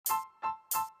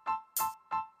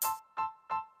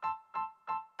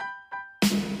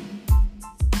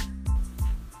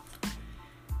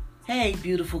Hey,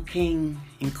 beautiful king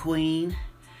and queen.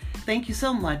 Thank you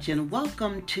so much, and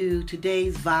welcome to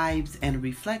today's Vibes and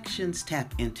Reflections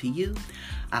Tap Into You.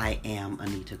 I am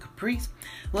Anita Caprice.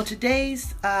 Well,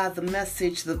 today's the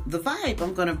message, the vibe,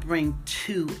 I'm going to bring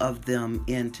two of them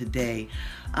in today.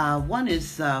 One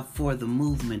is for the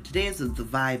movement. Today is the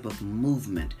vibe of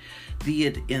movement, be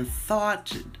it in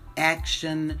thought,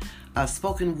 action,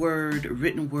 spoken word,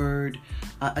 written word,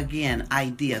 again,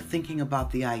 idea, thinking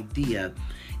about the idea.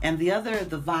 And the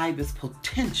vibe is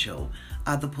potential,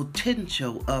 the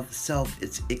potential of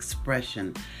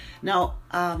self-expression. Now,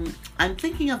 I'm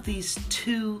thinking of these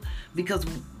two because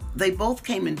they both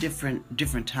came in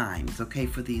different times, okay,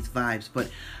 for these vibes. But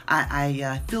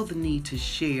I feel the need to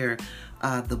share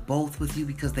the both with you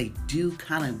because they do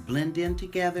kind of blend in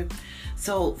together.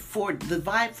 So for the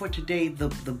vibe for today, the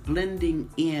blending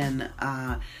in,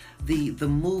 the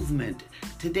movement.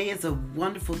 Today is a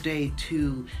wonderful day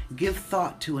to give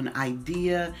thought to an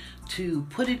idea, to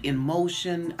put it in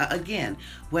motion. Again,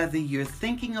 whether you're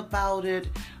thinking about it,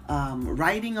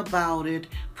 writing about it,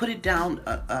 put it down,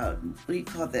 what do you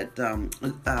call that?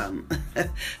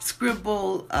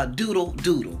 Scribble,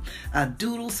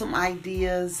 doodle some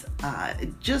ideas,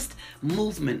 just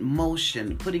movement,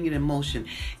 motion, putting it in motion,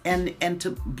 and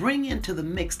to bring into the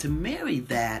mix, to marry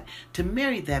that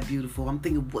beautiful. I'm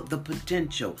thinking what the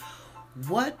potential.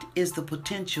 What is the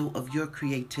potential of your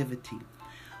creativity?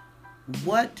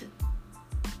 What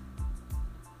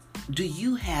do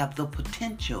you have the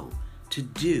potential to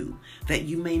do that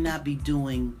you may not be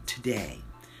doing today?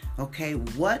 Okay,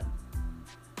 what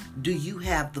do you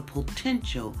have the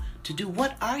potential to do?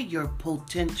 What are your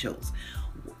potentials?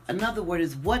 Another word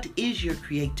is, what is your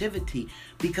creativity?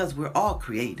 Because we're all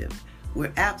creative.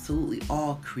 We're absolutely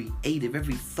all creative.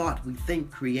 Every thought we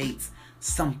think creates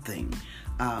something,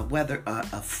 whether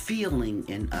a feeling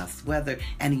in us, whether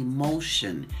an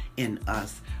emotion in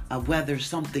us, whether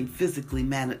something physically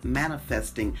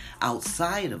manifesting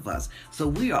outside of us. So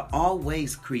we are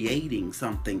always creating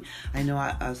something. I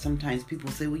know sometimes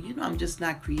people say, well, I'm just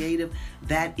not creative.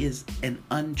 That is an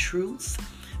untruth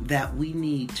that we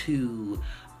need to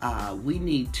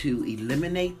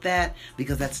eliminate that,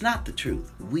 because that's not the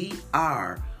truth.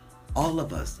 All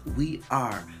of us, we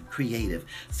are creative.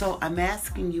 So I'm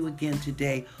asking you again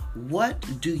today, what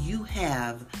do you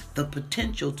have the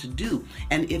potential to do?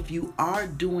 And if you are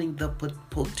doing the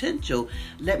potential,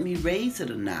 let me raise it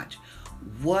a notch.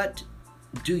 What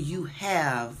do you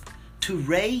have to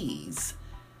raise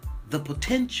the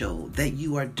potential that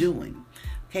you are doing?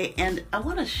 Okay, and I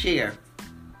want to share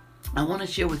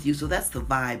with you. So that's the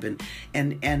vibe,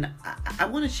 and I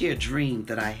want to share a dream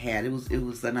that I had. It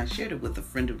was, and I shared it with a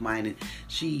friend of mine, and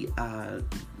she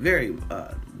very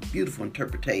beautiful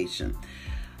interpretation.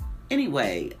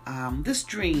 Anyway, this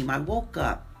dream, I woke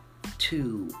up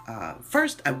to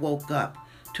first. I woke up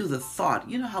to the thought.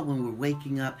 You know how when we're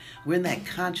waking up, we're in that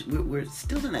we're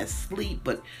still in that sleep,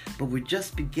 but we're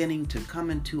just beginning to come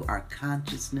into our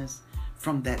consciousness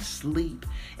from that sleep.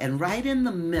 And right in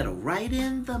the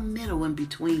middle in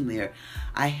between there,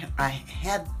 I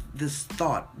had this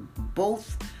thought.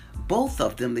 Both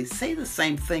of them, they say the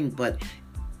same thing, but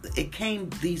it came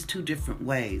these two different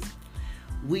ways.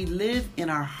 We live in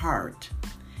our heart,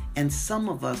 and some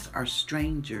of us are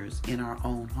strangers in our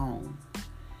own home.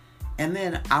 And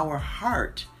then our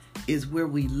heart is where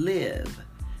we live,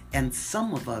 and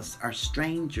some of us are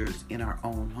strangers in our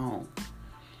own home.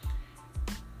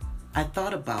 I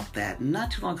thought about that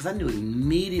not too long because I knew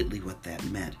immediately what that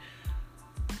meant.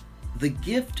 The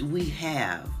gift we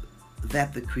have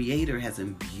that the Creator has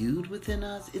imbued within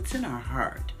us, it's in our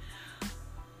heart.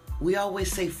 We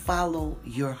always say, follow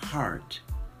your heart.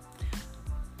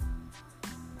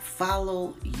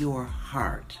 Follow your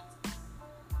heart.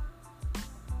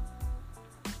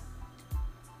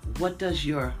 What does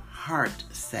your heart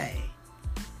say?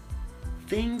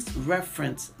 Things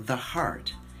reference the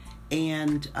heart.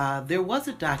 And there was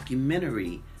a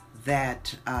documentary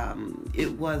that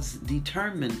it was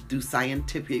determined through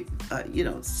scientific,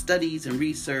 studies and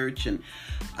research and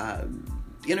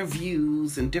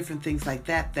interviews and different things like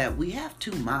that, that we have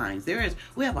two minds.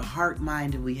 We have a heart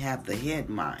mind and we have the head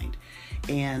mind.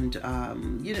 And,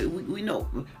 we know,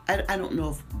 I don't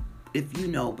know if you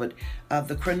know, but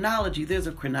the chronology, there's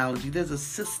a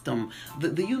system.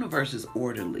 The universe is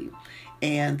orderly.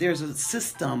 And there's a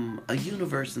system, a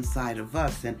universe inside of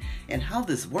us. And how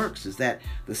this works is that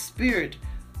the spirit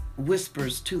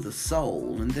whispers to the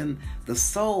soul, and then the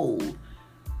soul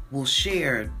will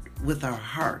share with our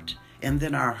heart, and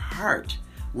then our heart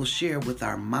will share with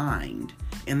our mind,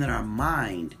 and then our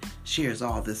mind shares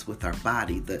all this with our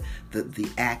body, the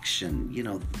action,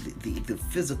 the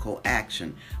physical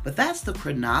action. But that's the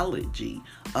chronology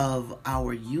of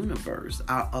our universe,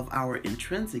 of our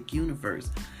intrinsic universe.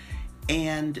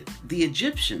 And the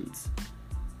Egyptians,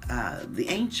 the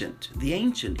ancient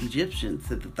Egyptians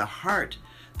said that the heart,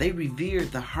 they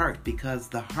revered the heart because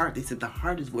the heart, they said the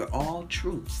heart is where all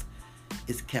truth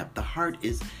is kept. The heart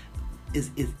is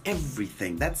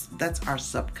everything. That's our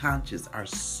subconscious, our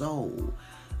soul.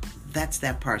 That's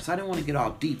that part. So I didn't want to get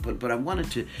all deep, but I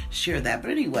wanted to share that.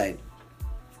 But anyway,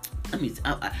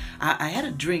 I had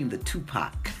a dream that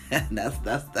Tupac, and I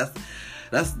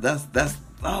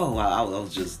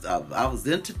was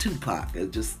into Tupac.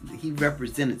 He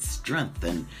represented strength,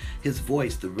 and his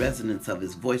voice, the resonance of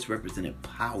his voice represented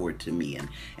power to me,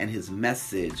 and his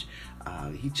message,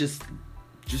 he just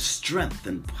strength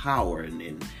and power,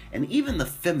 and even the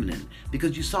feminine,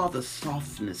 because you saw the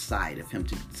softness side of him.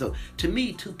 So to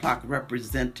me, Tupac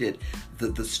represented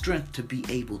the strength to be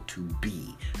able to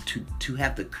be, to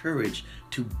have the courage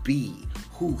to be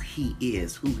who he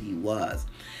is, who he was.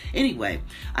 Anyway,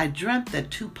 I dreamt that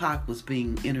Tupac was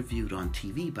being interviewed on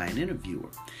TV by an interviewer.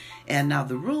 And now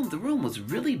the room was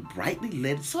really brightly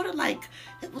lit, sort of like,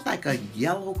 it was like a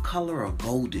yellow color or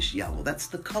goldish yellow. That's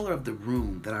the color of the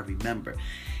room that I remember.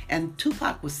 And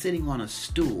Tupac was sitting on a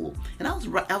stool, and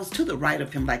I was to the right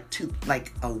of him,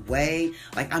 like away,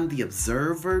 like I'm the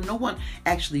observer. No one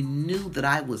actually knew that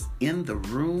I was in the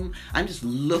room. I'm just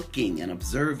looking and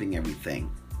observing everything.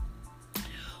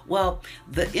 Well,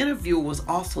 the interviewer was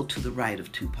also to the right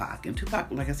of Tupac. And Tupac,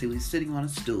 like I said, was sitting on a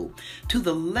stool. To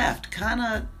the left,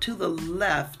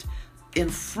 in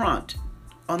front,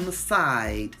 on the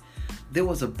side, there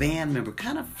was a band member.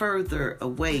 Kind of further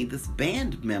away, this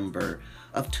band member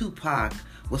of Tupac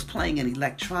was playing an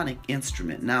electronic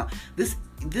instrument. Now, this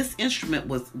instrument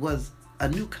was a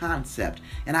new concept.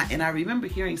 And I remember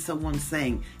hearing someone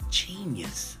saying,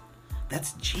 "Genius.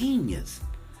 That's genius."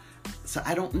 So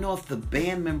I don't know if the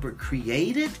band member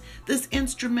created this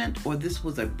instrument or this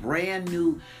was a brand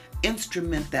new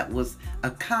instrument that was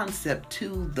a concept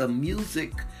to the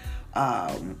music,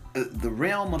 the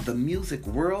realm of the music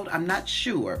world. I'm not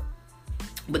sure.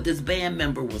 But this band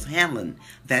member was handling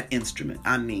that instrument.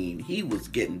 I mean, he was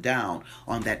getting down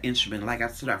on that instrument. Like I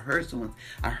said, I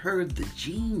heard the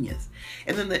genius.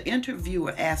 And then the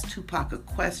interviewer asked Tupac a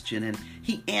question, and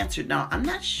he answered. Now, I'm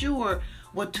not sure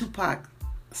what Tupac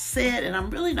said, and I'm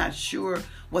really not sure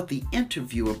what the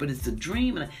interviewer, but it's a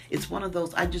dream, and it's one of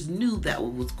those, I just knew that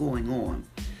what was going on.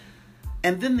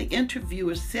 And then the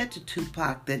interviewer said to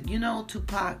Tupac that,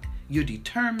 Tupac, you're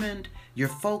determined, you're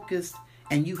focused,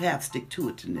 and you have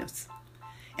stick-to-itiveness.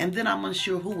 And then I'm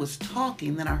unsure who was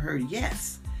talking, then I heard,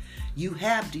 yes, you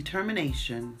have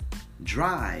determination,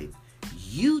 drive,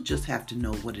 you just have to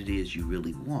know what it is you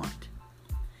really want.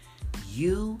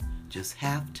 You just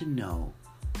have to know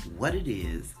what it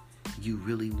is you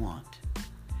really want.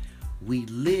 We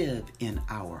live in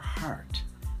our heart,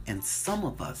 and some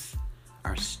of us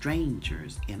are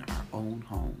strangers in our own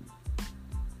home.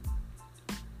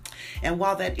 And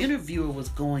while that interviewer was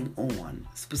going on,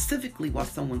 specifically while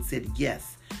someone said,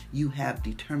 yes, you have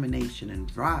determination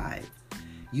and drive,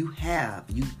 you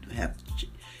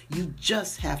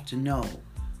just have to know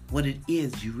what it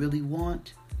is you really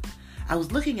want. I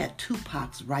was looking at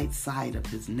Tupac's right side of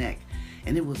his neck,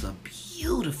 and it was a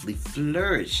beautifully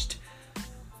flourished,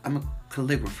 I'm a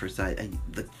calligrapher, so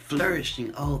the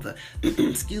flourishing,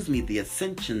 the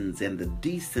ascensions and the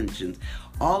descensions,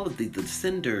 all of the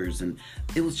descenders, and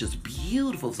it was just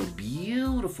beautiful. It was a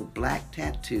beautiful black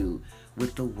tattoo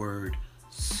with the word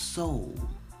soul.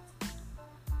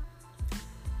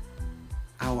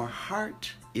 Our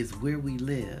heart is where we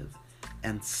live,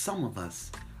 and some of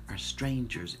us are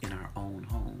strangers in our own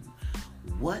home.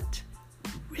 What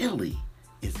really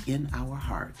is in our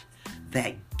heart?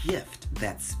 That gift,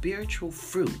 that spiritual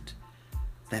fruit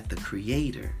that the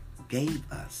Creator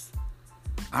gave us,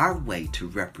 our way to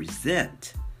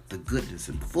represent the goodness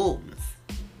and fullness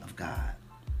of God.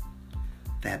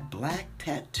 That black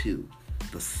tattoo,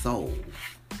 the soul,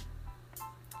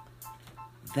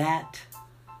 that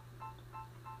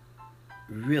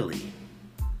really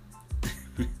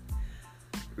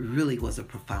was a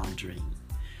profound dream.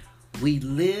 We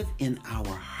live in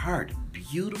our heart,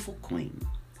 beautiful queen,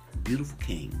 beautiful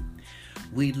king.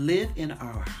 We live in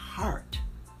our heart,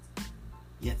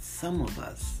 yet some of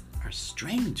us are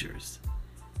strangers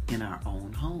in our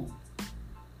own home.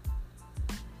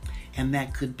 And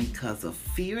that could be because of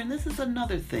fear. And this is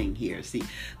another thing here. See,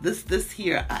 this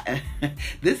here,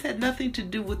 this had nothing to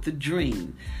do with the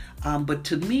dream. But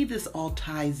to me, this all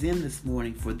ties in this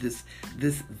morning for this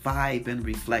vibe and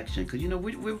reflection. Because,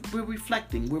 we're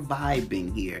reflecting. We're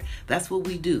vibing here. That's what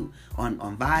we do on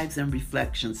Vibes and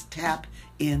Reflections. Tap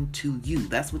into you.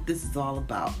 That's what this is all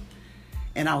about.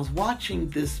 And I was watching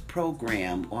this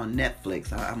program on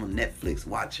Netflix. I'm a Netflix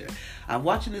watcher. I'm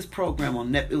watching this program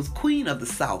on Netflix. It was Queen of the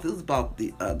South. It was about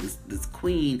this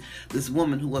queen, this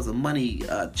woman who was a money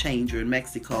changer in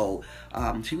Mexico.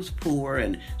 She was poor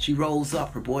and she rose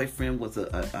up. Her boyfriend was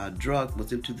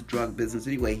was into the drug business.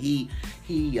 Anyway, he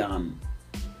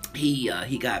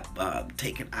got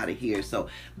taken out of here. So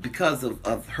because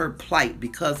of her plight,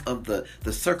 because of the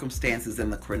circumstances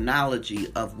and the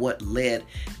chronology of what led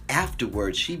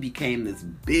afterwards, she became this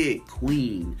big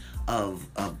queen of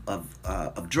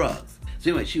drugs. So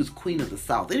anyway, she was Queen of the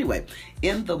South. Anyway,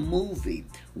 in the movie,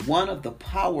 one of the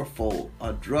powerful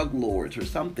drug lords or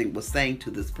something was saying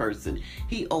to this person,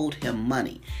 he owed him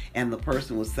money. And the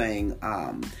person was saying,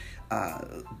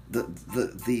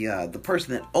 the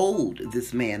person that owed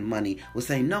this man money was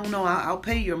saying, no, I'll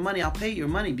pay your money. I'll pay your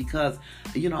money because,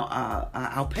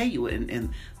 I'll pay you.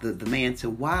 And the man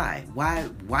said, why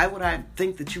would I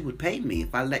think that you would pay me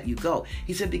if I let you go?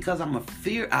 He said, because I'm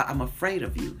afraid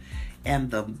of you.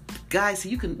 And the guy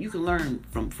said, you can learn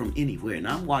from anywhere. And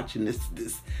I'm watching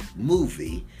this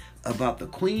movie about the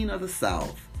Queen of the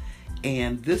South,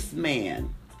 and this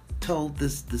man told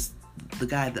the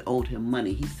guy that owed him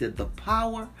money, he said, the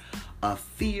power of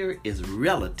fear is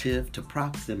relative to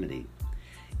proximity.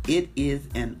 It is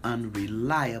an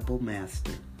unreliable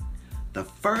master. The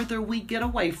further we get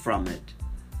away from it,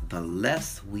 the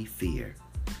less we fear.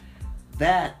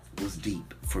 That was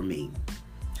deep for me.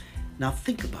 Now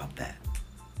think about that.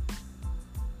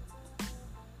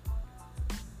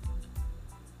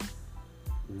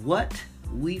 What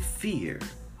we fear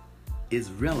is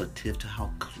relative to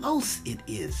how close it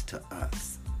is to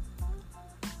us.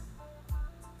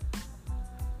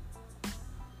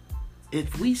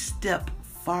 If we step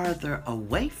farther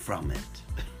away from it,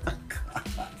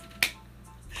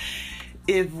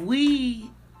 if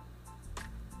we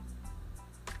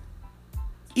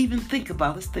even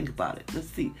let's think about it. Let's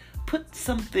see. Put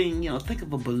something, think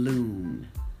of a balloon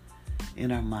in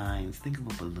our minds. Think of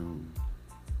a balloon.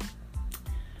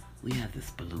 We have this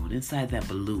balloon. Inside that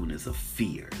balloon is a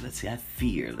fear. Let's see, I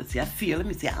fear. Let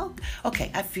me see.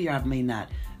 I fear I may not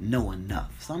know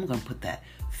enough. So I'm going to put that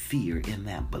fear in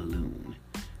that balloon.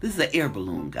 This is an air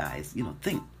balloon, guys.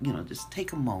 Just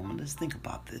take a moment. Let's think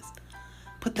about this.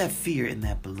 Put that fear in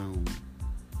that balloon.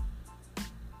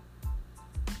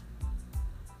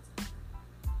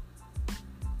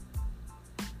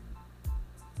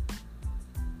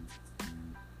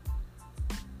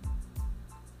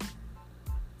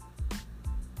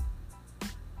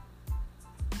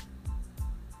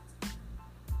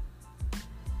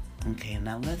 Okay,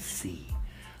 now let's see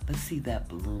that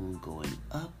balloon going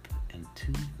up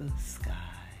into the sky.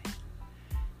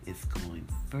 It's going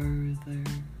further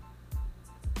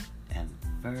and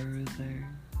further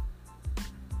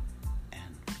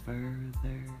and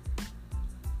further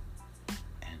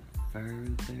and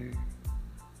further.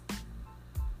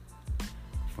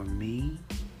 For me,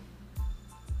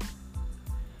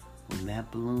 when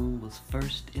that balloon was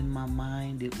first in my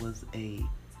mind, it was a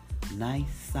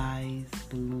nice size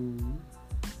balloon.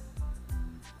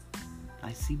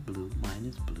 I see blue. Mine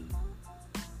is blue.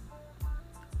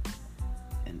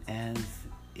 And as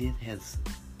it has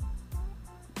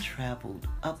traveled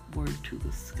upward to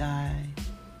the sky,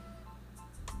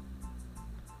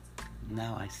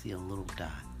 now I see a little dot.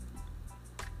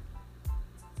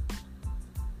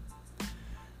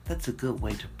 That's a good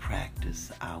way to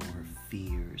practice our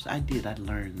fears. I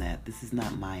learned that. This is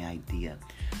not my idea.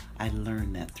 I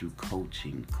learned that through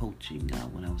coaching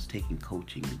when I was taking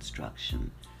coaching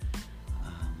instruction,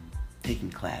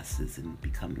 taking classes and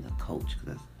becoming a coach.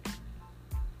 Because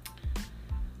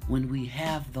when we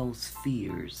have those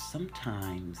fears,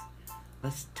 sometimes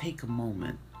let's take a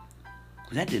moment.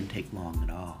 That didn't take long at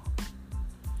all.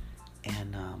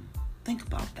 And think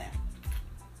about that.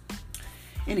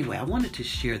 Anyway, I wanted to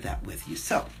share that with you.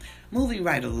 So, moving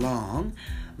right along,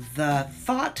 the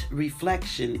thought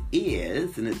reflection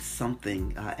is, and it's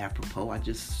something apropos, I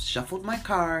just shuffled my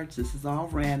cards. This is all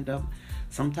random.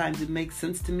 Sometimes it makes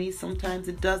sense to me, sometimes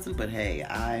it doesn't. But hey,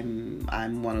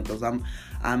 I'm one of those.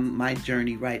 My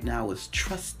journey right now is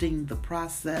trusting the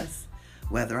process,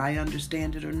 whether I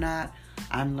understand it or not.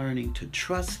 I'm learning to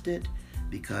trust it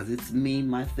because it's me.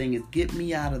 My thing is get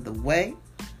me out of the way.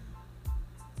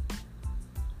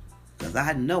 Because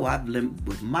I know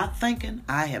with my thinking,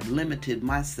 I have limited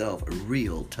myself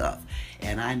real tough.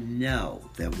 And I know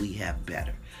that we have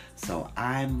better. So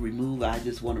I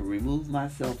just want to remove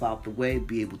myself out the way,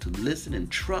 be able to listen and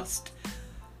trust.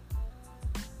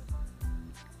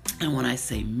 And when I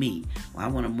say me, I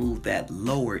want to move that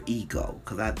lower ego,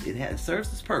 because it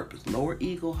serves its purpose. Lower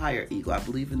ego, higher ego. I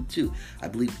believe in two. I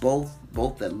believe both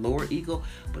that lower ego,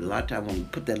 but a lot of times I want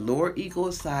to put that lower ego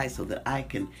aside so that I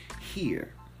can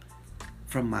hear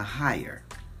from my higher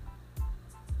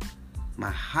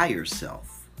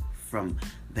self, from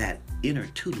that inner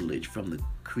tutelage from the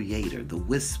Creator, the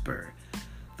whisper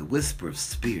of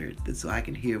spirit, so I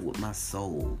can hear what my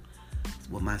soul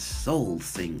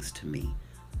sings to me.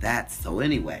 So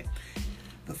anyway,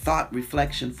 the thought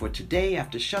reflection for today,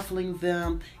 after shuffling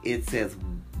them, it says,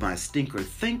 my stinker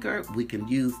thinker. We can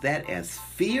use that as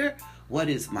fear. What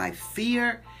is my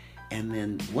fear? And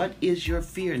then what is your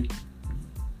fear? And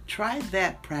try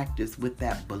that practice with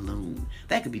that balloon.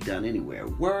 That could be done anywhere,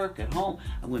 work, at home.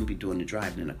 I wouldn't be doing the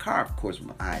driving in a car, of course, with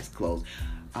my eyes closed.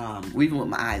 Or even with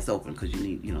my eyes open, because you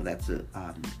need, that's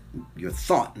your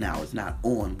thought now is not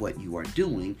on what you are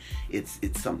doing. It's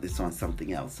on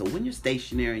something else. So when you're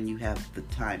stationary and you have the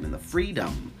time and the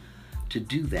freedom to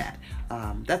do that,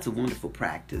 that's a wonderful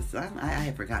practice. I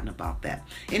had forgotten about that.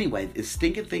 Anyway, it's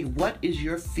stinking thing. What is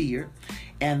your fear?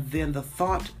 And then the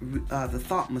thought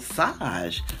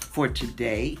massage for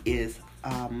today is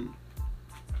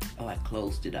I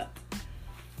closed it up.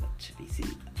 Let me see.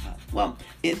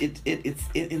 It's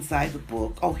inside the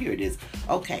book. Oh, here it is.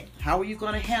 Okay, how are you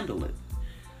going to handle it?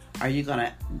 Are you going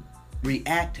to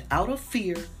react out of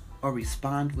fear or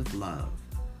respond with love?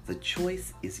 The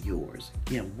choice is yours.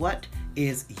 Again, what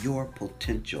is your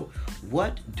potential?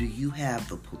 What do you have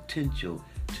the potential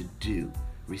to do?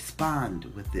 Respond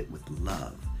with it with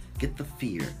love. Get the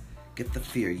fear.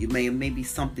 You maybe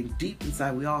something deep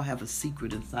inside. We all have a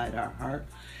secret inside our heart.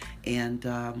 And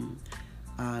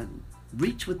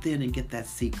reach within and get that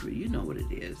secret. You know what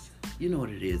it is.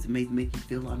 It may make you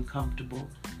feel uncomfortable.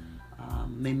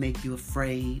 May make you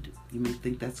afraid. You may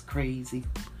think that's crazy.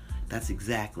 That's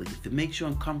exactly. If it makes you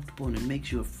uncomfortable and it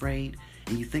makes you afraid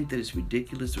and you think that it's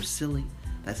ridiculous or silly,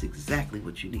 that's exactly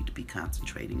what you need to be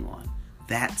concentrating on.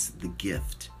 That's the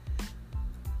gift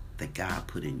that God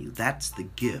put in you. That's the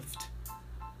gift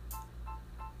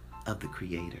of the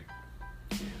Creator.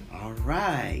 All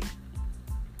right.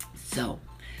 So,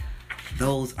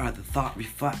 those are the thought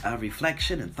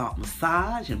reflection and thought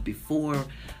massage. And before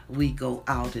we go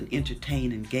out and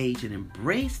entertain, engage, and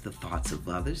embrace the thoughts of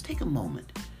others, take a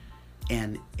moment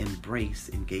and embrace,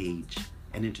 engage,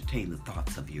 and entertain the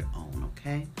thoughts of your own,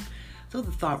 okay? So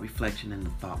the thought reflection and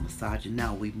the thought massage. And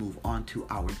now we move on to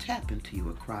our tap into you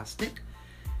acrostic.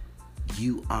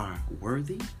 You are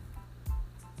worthy.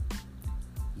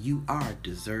 You are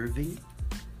deserving.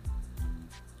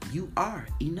 You are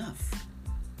enough.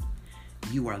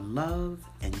 You are loved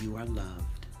and you are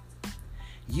loved.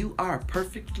 You are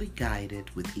perfectly guided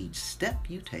with each step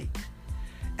you take,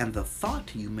 and the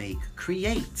thought you make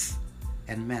creates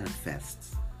and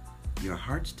manifests your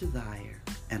heart's desire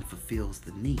and fulfills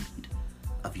the need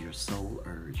of your soul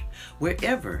urge.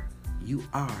 Wherever you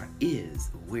are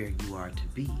is where you are to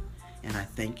be, and I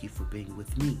thank you for being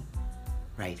with me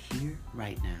right here,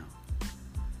 right now.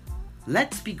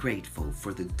 Let's be grateful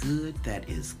for the good that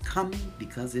is coming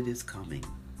because it is coming.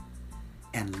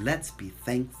 And let's be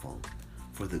thankful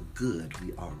for the good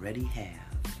we already have.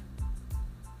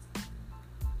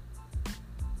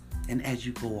 And as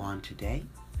you go on today,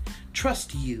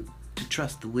 trust you to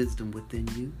trust the wisdom within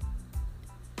you.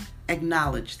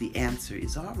 Acknowledge the answer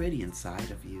is already inside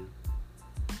of you.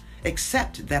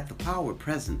 Accept that the power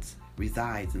presence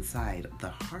resides inside the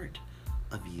heart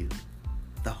of you,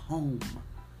 the home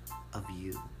of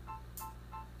you.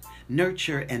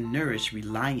 Nurture and nourish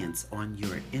reliance on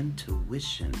your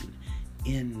intuition,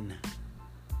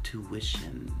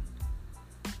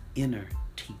 inner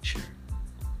teacher.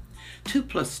 2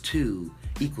 + 2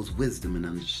 equals wisdom and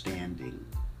understanding,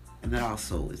 and that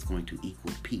also is going to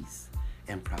equal peace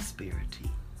and prosperity.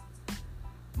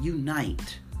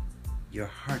 Unite your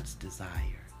heart's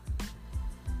desire,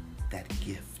 that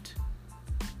gift,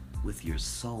 with your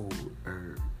soul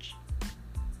urge.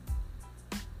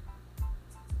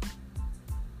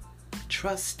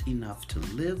 Trust enough to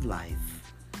live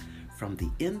life from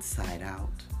the inside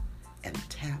out and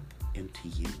tap into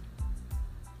you.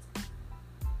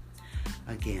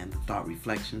 Again, the thought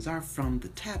reflections are from the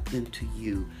Tap Into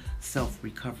You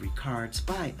Self-Recovery Cards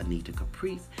by Anita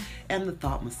Caprice, and the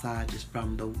thought massage is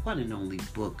from the one and only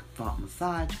book, Thought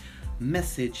Massage,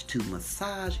 Message to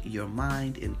Massage Your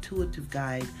Mind, Intuitive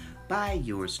Guide by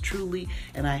yours truly.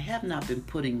 And I have not been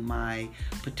putting my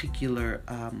particular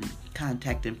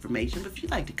contact information, but if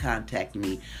you'd like to contact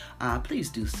me, please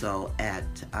do so at,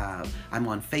 I'm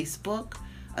on Facebook,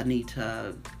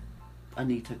 Anita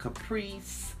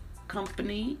Caprice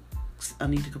Company,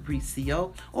 Anita Caprice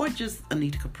CO, or just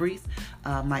Anita Caprice.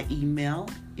 My email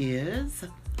is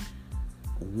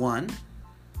 1,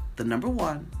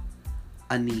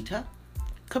 Anita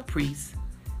Caprice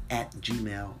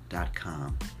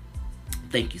 @gmail.com.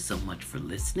 Thank you so much for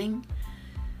listening.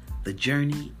 The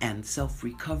journey and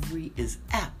self-recovery is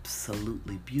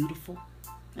absolutely beautiful,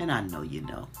 and I know you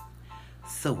know.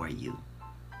 So are you.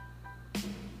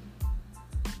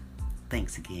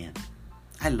 Thanks again.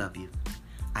 I love you.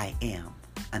 I am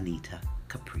Anita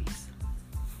Caprice.